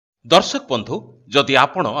दर्शक बंधु जदि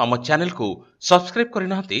आपण आम चैनल को सब्सक्राइब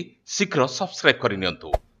करना शीघ्र सब्सक्राइब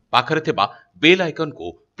करनियंतु पाखरे थिबा बेल आइकन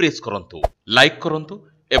को प्रेस करंतु लाइक करंतु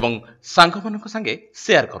एवं सांग मानक संगे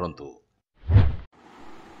शेयर करंतु।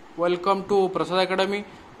 वेलकम टू प्रसाद एकेडमी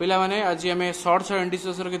पिला माने आज आम सर्ट्स एंड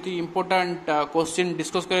इंडिसेस के इंपोर्टाट क्वेश्चन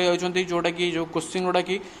डिस्कस कर जोटा कि जो क्वेश्चन गुड़ा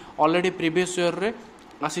कि ऑलरेडी प्रीवियस ईयर रे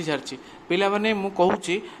आसी सारी पिला माने मु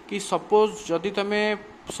कहूची कि सपोज जदि तुम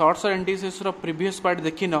shirts and indices previous part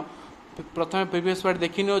देखिन प्रथम प्रीवियस पार्ट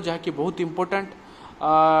देखिन जहाँकि बहुत इंपोर्टाट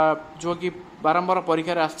जो कि बारंबार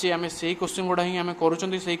परीक्षा आसी आम से क्वेश्चन गुड़ा ही आम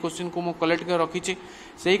करुँच से क्वेश्चन को मुझे कलेक्ट कर रखी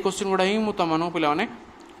से क्वेश्चन गुड़ा ही मुझे तुम पे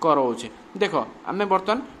कराऊे देख आम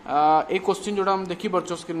बर्तमान ये क्वेश्चन जोड़ा हम देखी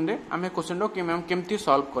पार्छ स्क्रीन रे आम क्वेश्चन केमती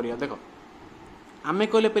सॉल्व करिया देख आम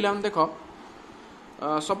कहले पे देख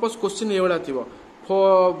सपोज क्वेश्चन ये थी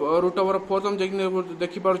रूट ओवर 4 तुम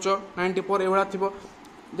देखी पार्छ 94 ये थी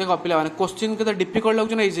देख पे क्वेश्चन के डिफिकल्ट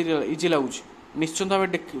लगुच ना इजी लगुच निश्चित भाव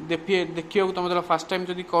देखिए तुम जो फास्ट टाइम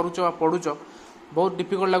जब करुच पढ़ुच बहुत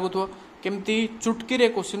डिफिकल्ट लगुव केमती चुटकी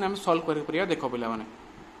क्वेश्चन आम सॉल्व कर देख पे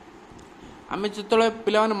आम जो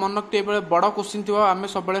पे मन रखते बड़ क्वेश्चन थी आम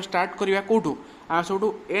सब स्टार्ट करवा कौटू आम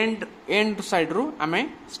सब एंड साइड रू आम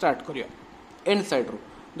स्टार्ट करवा एंड साइड रू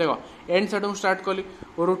देख एंड साइड में स्टार्ट कली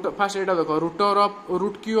रूट फास्ट यहाँ देख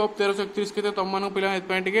रूट क्यू ऑफ 1331 के तुम मान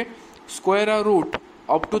पे स्क्वायर रूट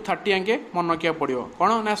अप टू 30 आंके मन रखा पड़ो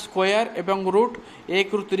कौन ना स्क्वायर एवं रूट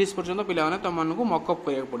 1 रू 30 पर्यटन पे तुमको मकअप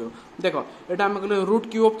करा पड़ो देख यहाँ आम कहले रूट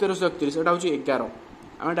क्यू ऑफ 1331 यहाँ हूँ 11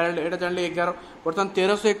 आम डायरेक्ट यहाँ जानले 11 बर्तमान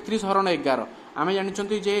 1331 हरण 11 आम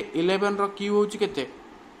जानते जे 11 क्यू हूँ के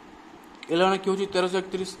 11 क्यू हूँ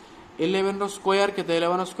 1331 11 स्क्वायर के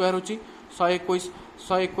 11 स्क्वायर हूँ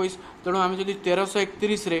 121 तेणु आम जब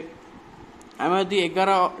 1331 आम यदि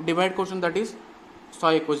 11 डिवाइड कर दैट इज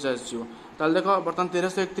 121 आसो ताल देख बर्तमान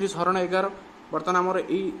 1331 हरण 11 बर्तमान आमर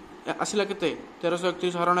ये आसला के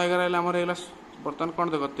 1331 हरण 11 आमर बर्तमान कौन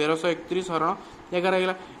देख 1331 हरण 11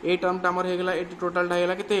 होगा ये टर्मटा आमर होगा ये टोटालटा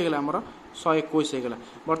होगा के आमर 121 होगा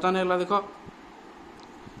बर्तमान है देख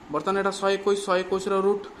बर्तमान यहाँ 121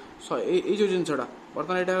 रूट ये जो जिनसा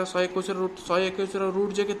बर्तमान यहाँ 121 रूट 121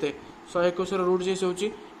 रूट जे के 121 रूट जे हूँ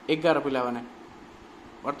 11 पिला मैंने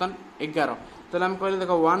बर्तमान 11 तेल आम कहले देख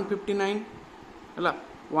 159 है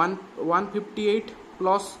 158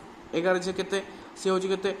 प्लस 11 जे के सी हूँ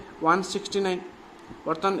के 169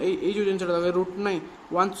 बर्तमान ये जो जिनसा रूट ना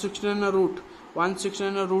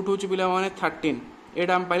 169 रूट हूँ पिला मैंने 13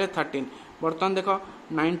 एटा आम पाइले 13 बर्तमान देख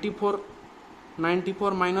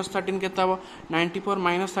 94 माइनस 13 के 94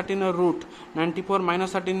 माइनस 13 रूट 94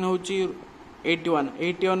 माइनस 13 हूँ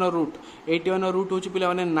 81 रूट हूँ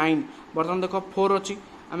पिला मैंने 9 बर्तमान देख 4 अच्छी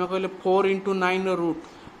आम कहले 4 इंटू 9 रूट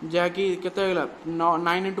जहाँकि केतला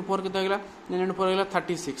 9 इंटू 4 के 9 इंटू 4 होगा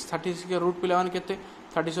 36 के रूट पिला मैंने के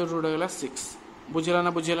 36 रूट होगा 6 बुझेगा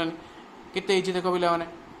ना बुझेगानी केते इजी देख पिला मैंने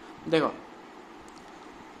देख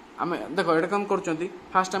आम देख ये कम कर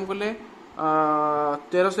फास्ट आम कहले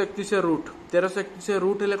 1331 रूट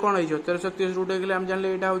है कौन हो 1331 रूट होगा आम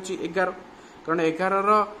जानले यहाँ हूँ 11 कारण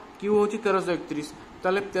 11 क्यू हूँ 1331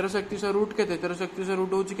 ताले 1331 रूट के 1331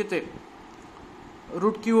 रूट हूँ के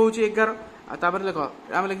रूट क्यू हूँ 11 तापर देख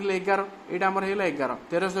आम लिखले 11 यहाँ आमर होगा 11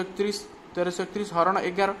 1331 हरण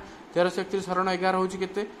 11 1331 हरण 11 हूँ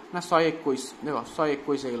के ना 121 देख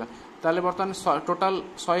 121 होगा ताले बर्तमान टोटाल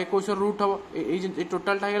 121 रूट हम ये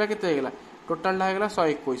टोटालटा होगा के टोटालटा होगा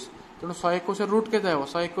 121 तेणु 121 रूट के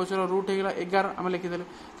 121 रूट होगा 11 आम लिखिदे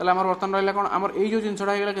ताले आमर बर्तमान रहा कौन आमर ये जो जिनसा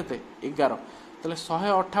होगा के 11 ताले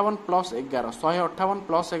 158 प्लस 11 158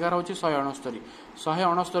 प्लस 11 हूँ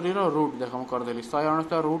 169 रूट देख मुझे करदेली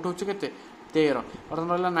 169 रूट हूँ के 13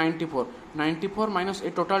 बर्तमान रहा 94 माइनस ए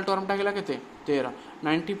टोटाल टर्मटा होगा के 13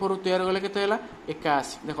 94 रू 13 गले के 81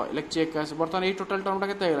 देख लिखी 81 बर्तमान ये टोटाल टर्मटा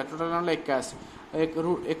के टोटाल टर्म 81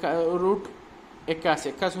 रूट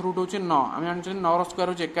 81 रूट हूँ 9 आम जानते 9 स्क्वायर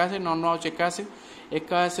हूँ 81 9 हूँ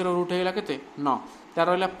 81 रूट होगा के 9 तार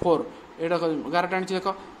रहा 4 ये 11 टाणी देख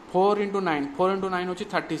 4 इंटू 9 हूँ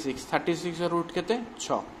 36 रूट के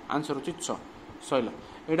 6 आंसर हूँ 6 सैला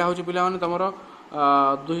यहाँ हूँ पिला तुम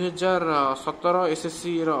 2017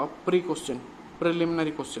 SSC pre question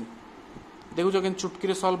preliminary question देखुच कि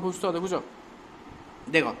चुटकी सल्व हो तो देखुच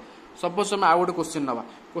देख सपोज आम आउ गोटे क्वेश्चन ना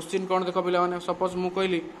क्वेश्चन कौन देख पे सपोज मुझे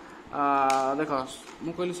कहली देख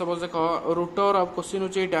मुझे कहली सपोज देख रूट ओवर ऑफ क्वेश्चन हूँ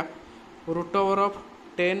यहाँ root over of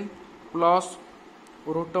 10 plus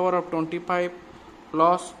root over of 25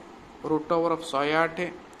 plus root over of 108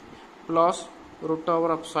 plus root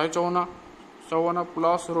over of 154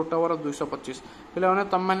 plus root over of 225 पे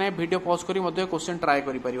तुम मैंने वीडियो पॉज करी क्वेश्चन ट्राए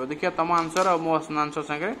कर देखिए तुम आंसर और मो आंसर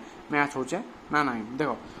सागे मैच हो ना ना देख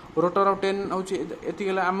रोटर ऑफ 10 होची एति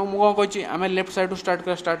गेला हम मु कहछि आमे लेफ्ट साइड स्टार्ट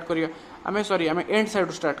करिया आमे सॉरी आमे एंड साइड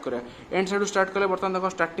स्टार्ट करिया एंड साइड स्टार्ट कले बर्तन देखो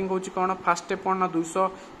स्टार्टिंग होची कोन फर्स्ट स्टेप कोन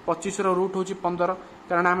 225 रो रूट होची 15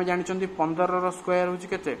 कारण आमे जानि चंदी 15 रो स्क्वायर होची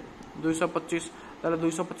केते 225 ताले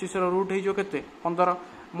 225 रो रूट हे जो केते 15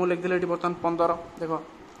 मु लिख देले एटी बर्तन 15 देखो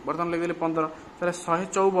बर्तन लिख देले 15 ताले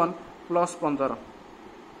 154 प्लस 15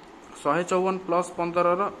 154 प्लस 15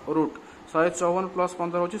 रो रूट 154 प्लस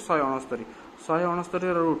 15 होची 169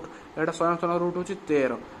 169 रूट एटा 169 रूट होची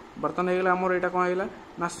 13 बर्तन हे गेला हमर एटा कोन हेला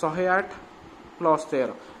ना 108 प्लस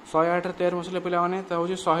 13 108 रे 13 मसले पिला माने त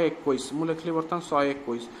होची 121 मु लिखली बर्तन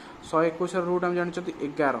 121 रे रूट हम जानि छथि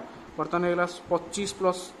 11 बर्तन हे गेला 25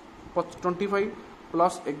 प्लस 25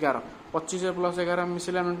 प्लस 11 25 प्लस 11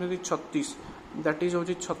 मिसले हम 36 दैट इज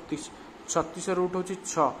होची 36 रे रूट होची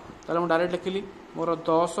 6 ताले मु डायरेक्ट लिखली मोर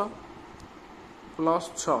 10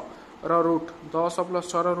 प्लस 6 रो रूट 10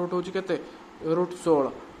 प्लस 6 रो रूट होची केते रूट 16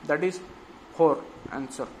 दैट इज 4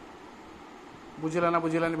 आंसर बुझिलाना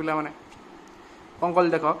पिला माने कोन कल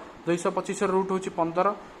देखो 225 रो रूट होची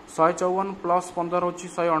 15 154 प्लस 15 होची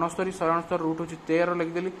 169 169 रूट होची 13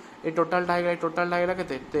 लिख देली ए टोटल ढाईला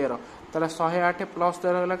केते 13 ताले 108 प्लस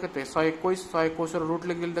 13 होला केते 121 रो रूट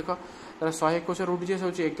लिख देली देखो ताले 121 रूट जे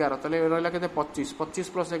होची 11 ताले रहला केते 25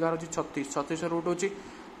 प्लस 11 होची 36 रूट होची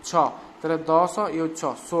 6 ताले 10 ये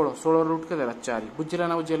 6 16 रूट के देला 4 बुझिला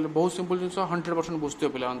ना बुझिले बहुत सिंपल जिंस 100% बुझते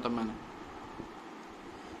हो पिला तम माने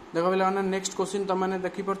देखो पिला माने नेक्स्ट क्वेश्चन तम माने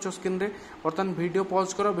देखि परछो स्क्रीन रे बर्तन वीडियो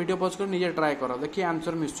पॉज कर निजे ट्राई करो देखि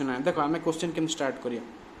आंसर मिसु ना देखो हमें क्वेश्चन केन स्टार्ट करिया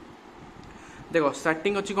देखो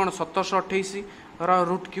स्टार्टिंग अछि कोन 1728 रा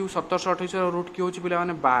रूट क्यू 1728 रा रूट क्यू होछि पिला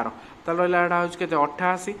माने 12 ताले रहला एडा होछि केते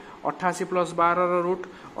 88 प्लस 12 रा रूट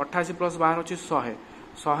 88 प्लस 12 होछि 100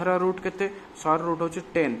 100 रूट केते 100 रूट होची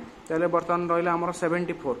 10 ताले बर्तन रहला हमर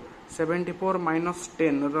 74 माइनस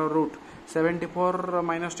 10 रो रूट 74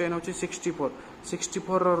 माइनस 10 होची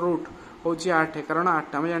 64 रो रूट होची 8 कारण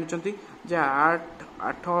 8 हम जानचंती जे 8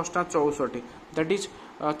 8 8 64 दैट इज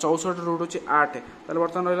 64 रूट होची 8 ताले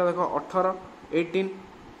बर्तन रहला देखो 18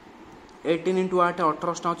 18 into 8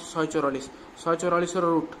 18 होची 144 रो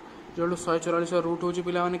रूट जोलु 144 रो रूट होची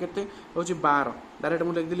पिला माने केते होची 12 डायरेक्ट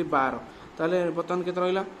मु लिख दिली 12 ताले बर्तन केते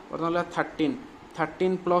रहला बर्तन रहला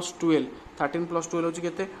 13 प्लस 12 होची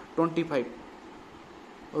केते 25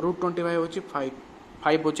 रूट 25 होची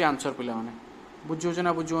 5 होची आंसर पिला माने बुझियो जे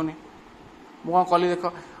ना बुझियोनी मु कली देखो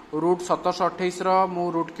रूट 1728 रो मु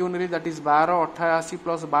root Q Nelly that is 12 88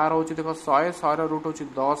 plus 12 होची देखो 100 रो रूट होची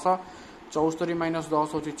 10 74 माइनस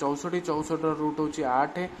 10 होची 64 रो रूट होची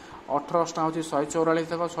 8 18 होची 144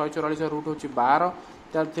 देखो 144 रूट होची 12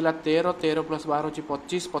 तार थिला 13 प्लस 12 होची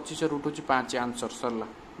 25 रूट होची 5 आंसर सरला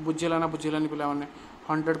बुझिला ना बुझिलानी पिला माने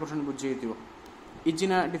 100% बुझी दियो इजी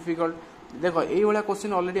ना डिफिकल्ट देखो एई वाला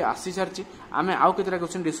क्वेश्चन ऑलरेडी आसी सारची आमे आउ केतरा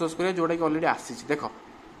क्वेश्चन डिस्कस करिया जोडा कि ऑलरेडी आसी छी देखो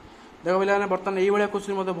पिला माने बर्तन एई वाला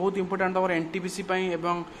क्वेश्चन मते बहुत इंपोर्टेंट तमर एनटीपीसी पई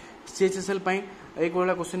एवं सीएचएसएल पई एई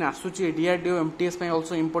वाला क्वेश्चन आसुची डीआरडीओ एमटीएस पई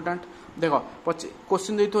आल्सो इंपोर्टेंट देखो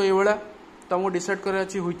क्वेश्चन देतो एई वाला तुमको डिसाइड करा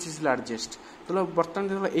अछि व्हिच इज लार्जेस्ट तो बर्तन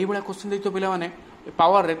देखो एई वाला क्वेश्चन देतो पिला माने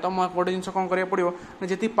पावर रे तुम गोटे जिन कौन करा पड़ो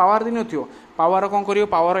जी पावर दिन थो पावर कौन कर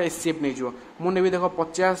पावर एससीएफ नहीं जो मुझे देखो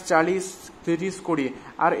 50 40 30 20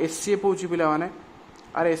 आर एससीएफ हूँ पिला माने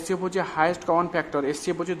आर एससीएफ हूँ हाएस्ट कॉमन फैक्टर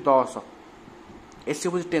एससीएफ हूँ 10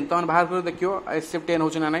 एससीएफ हूँ 10 तुम बाहर कर देखियो एससीएफ 10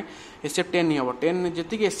 होना ना एससीएफ 10 नहीं हम 10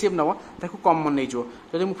 जी एससीएफ नब ताको कॉमन नहीं जो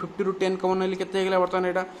जब मुझे 50 ରୁ 10 कॉमन नहीं के बर्तमान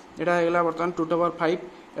यहाँ बर्तमान 2 to the power 5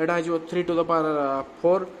 यहाँ 3 to the power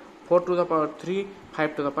 4 4 to the power 3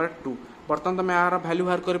 5 to the power 2 बर्तमान तुम यार भैल्यू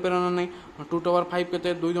बाहर कर ना 2 to the power 5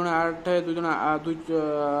 के 2 × 8 2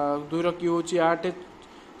 × 2 रो क्यू होची 8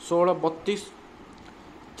 16 32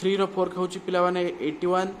 3 रो 4 के होची पिला माने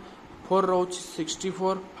 81 4 रो होची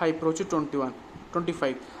 64 5 रो होची 21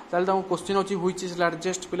 25 ताले तुम क्वेश्चन होची व्हिच इज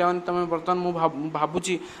लार्जेस्ट पिला माने तुम बर्तमान मु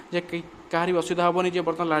भाबुची जे काहरी असुविधा होबनी जे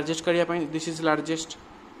बर्तमान लार्जेस्ट करिया पई दिस इज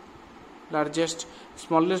लार्जेस्ट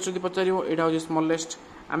स्मॉलेस्ट जदि पचारियो एटा होची स्मॉलेस्ट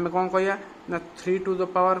आमे कौन कहिया ना 3 to the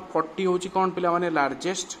power 40 होची कौन पिला माने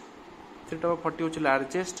लार्जेस्ट 3 to the power 40 होची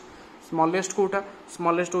लार्जेस्ट स्मॉलेस्ट कोटा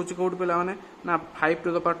स्मॉलेस्ट होची कोट पिला माने ना 5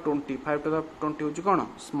 to the power 20 5 to the power 20 होची कोन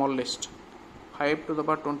स्मॉलेस्ट 5 to the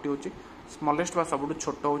power 20 होची स्मॉलेस्ट बा सबुठ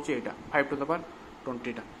छोट होची एटा 5 to the power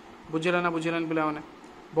 20 टा बुझिला ना पिला माने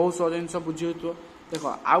बहुत सहज जिनस बुझी होतो देखो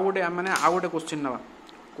आ गोटे माने आ गोटे क्वेश्चन नबा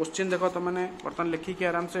क्वेश्चन देखो त माने बर्तन लिखि के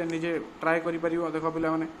आराम से निजे ट्राई करि परियो देखो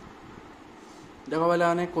पिला माने देख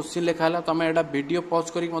पे क्वेश्चन लिखा तुम यहाँ वीडियो पॉज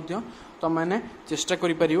कर तुम मैंने चेष्टा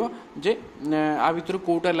कर जे आ भर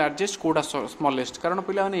कौटा लार्जेस्ट कौटा स्मॉलेस्ट कारण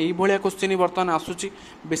पे ये क्वेश्चन बर्तमान आसूँ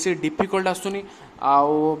बेस डिफिकल्ट आसुनी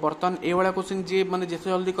आउ बर्तमान ये क्वेश्चन जी मैंने जिते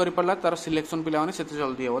जल्दी कर पारा तार सिलेक्शन पे से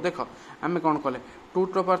जल्दी हे देख आम कौन कले 2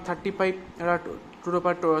 to the power 35 2 to the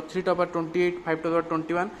power 3 to the power 28 5 to the power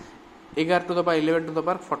 21 11 to the power 11 to the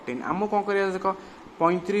power 14 आम कौन कर देख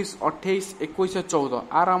 35 28 21 14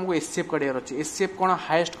 आर आमको एससीएफ काढ़ार अच्छे एससीएफ कौन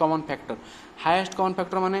हाएस्ट कॉमन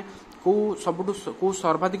फैक्टर माने कौ सबुठू कौ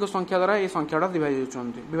सर्वाधिक संख्या द्वारा ये संख्याटा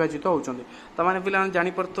विभाजित होती तमाने पे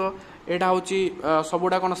जापर तो यहाँ हूँ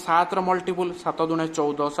सबुटा कौन 7 मल्टीपुल 7 दूने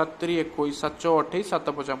 14 7 3 21 7 6 28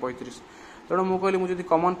 7 5 35 तेणु मुझे कहली मुझे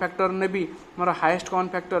कॉमन फैक्टर नेबी मोर हाएस्ट कॉमन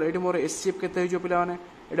फैक्टर ये मोर एससीएफ केते हो पे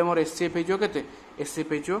ये मोर एससीएफ हो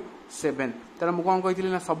एससीएफ हो 7 तेणु मुझे कौन कही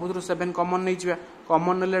ना सबुठ 7 कॉमन नहीं जावा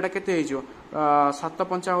कॉमन ने केते 7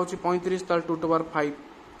 5 हूँ 35 ताल 2 to the power 5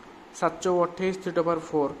 7 6 28 3 to the power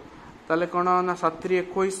 4 ताले कौन ना 7 3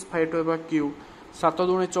 21 5 to the power Q 7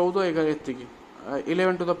 दूने 14 11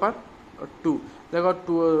 11 to the power 2 देख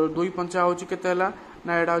 2 5 हूँ केते ना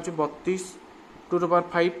यहाँ हूँ 32 2 to the power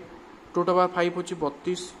 5 2 to the power 5 हूँ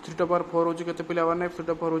 32 3 to the power 4 हूँ केते पिला 3 to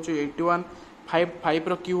the power हूँ 81 5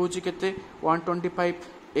 रो क्यू हूँ केते 125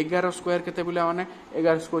 11 स्क्वायर केते पिला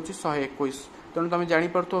 11 स्क्वायर हूँ 121 तेणु तुम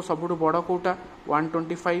जापर तो सबुठ बड़ कौटा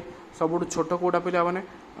 125 सबुठ छोट कौटा पिला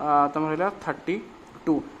तुम रहा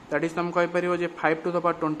 32 दैट इज तुम कहीपर 5 to the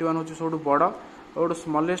power 21 हूँ सब बड़ और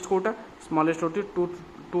स्मॉलेस्ट कौटा स्मॉलेस्ट हूँ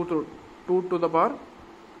 2 to the power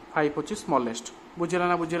 5 हूँ स्मॉलेस्ट बुझेगा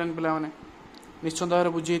ना पिला निश्चित भाव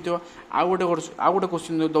में बुझे आउ गोटे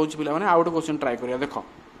क्वेश्चन दौर पे आउ गोटे क्वेश्चन ट्राए करिया देख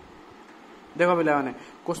देख पे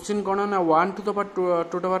क्वेश्चन कौन ना 1 to the power 2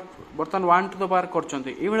 to the power बर्तमान 1 to the power कर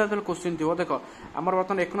क्वेश्चन थी देख आमर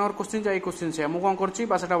बर्तमान 1 नंबर क्वेश्चन जा क्वेश्चन से मुझे कौन करसी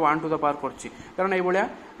 1 to the power कारण ये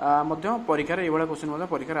परीक्षा ये क्वेश्चन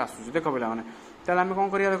परीक्षा आसूँ देख पे आम कौन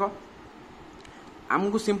कर देख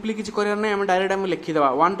आमको सिंपली किसी कर डायरेक्ट आम लिखिदे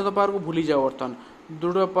 1 to the power को भूली जाओ बर्तमान 2 to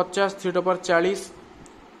the power 50 3 to the power 40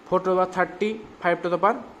 4 to the power 30 5 to the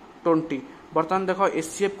power 20 बर्तमान देख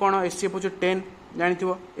एससीएफ कौन एससीएफ हूँ 10 जानी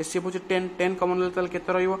एससीएफ हूँ 10 कमन के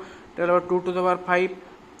 2 to the power 5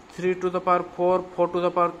 3 to the power 4 4 to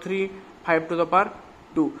the power 3 5 to the power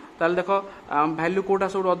 2 ताल देख वैल्यू कौटा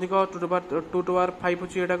सब अधिक 2 to the power 5 हूँ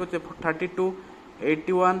यहाँ 32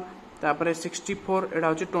 81 तापर 64 एटा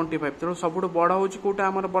हूँ 25 तेणु सबुठ बड़ हूँ कौटा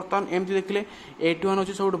आम बर्तमान एमती देखिले 81 हूँ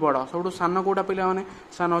सब बड़ सब सान कौटा पे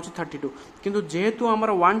सान हूँ 32 किंतु जेहेतु आम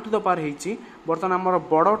 1 to the power होती बर्तमान आम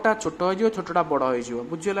बड़टा छोट हो छोटा बड़ हो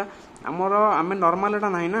बुझीगला आमर आम नर्माल एटा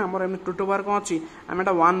ना ना आम 2 to the power कौन अच्छी आम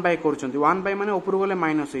एटा 1 by कर 1 by माने ऊपर गले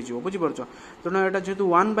माइनस हो बुझीपार तेणु यहाँ जेहेतु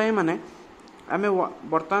 1 by माने आम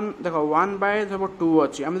बर्तमान देख 1 by 2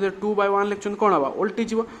 अच्छी आम 2 by 1 लिखुं कौन हम उल्टी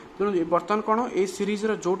जीव तेणु बर्तमान कौन ये सीरीज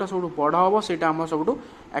जोटा सब बड़ हम से सब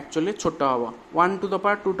एक्चुअली छोट हम 1 to the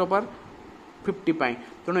power 2 to the power 50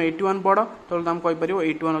 तेणु 81 बड़ तेणु आम कहीपर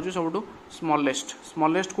 81 हूँ सब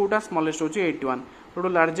स्मॉलेस्ट कौटा स्मॉलेस्ट हूँ 81 सब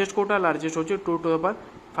लार्जेस्ट कौटा लार्जेस्ट हूँ 2 to the power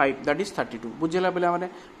 5 that is 32 बुझेगा पे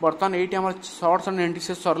बर्तमान ये आम shorts and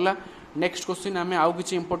indices Sarla next question आम आउ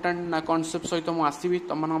कि इंपोर्टेंट ना कॉन्सेप्ट सहित मुझे आसवि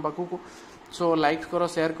तुम पाखक सो लाइक करो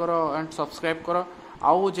शेयर करो एंड सब्सक्राइब करो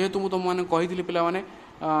आउ जेहेतु मुझे तुमने कही पे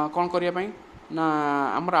कौन करने ना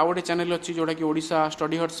आमर आउ गोटे चैनल अच्छी जोटा कि ओडिशा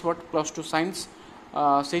स्टडी हॉटस्पॉट +2 साइंस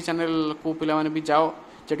से चैनल को पे भी जाओ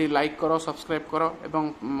जी लाइक करो सब्सक्राइब करो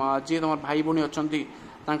एवं जी तुम भाई भौणी अच्छा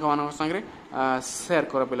सागे शेयर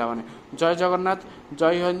कर पे जय जगन्नाथ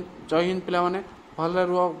जय हिंद पे भल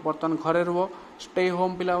रुह बर्तमान घरे रुह स्टे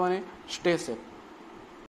होम पे स्टे सेफ।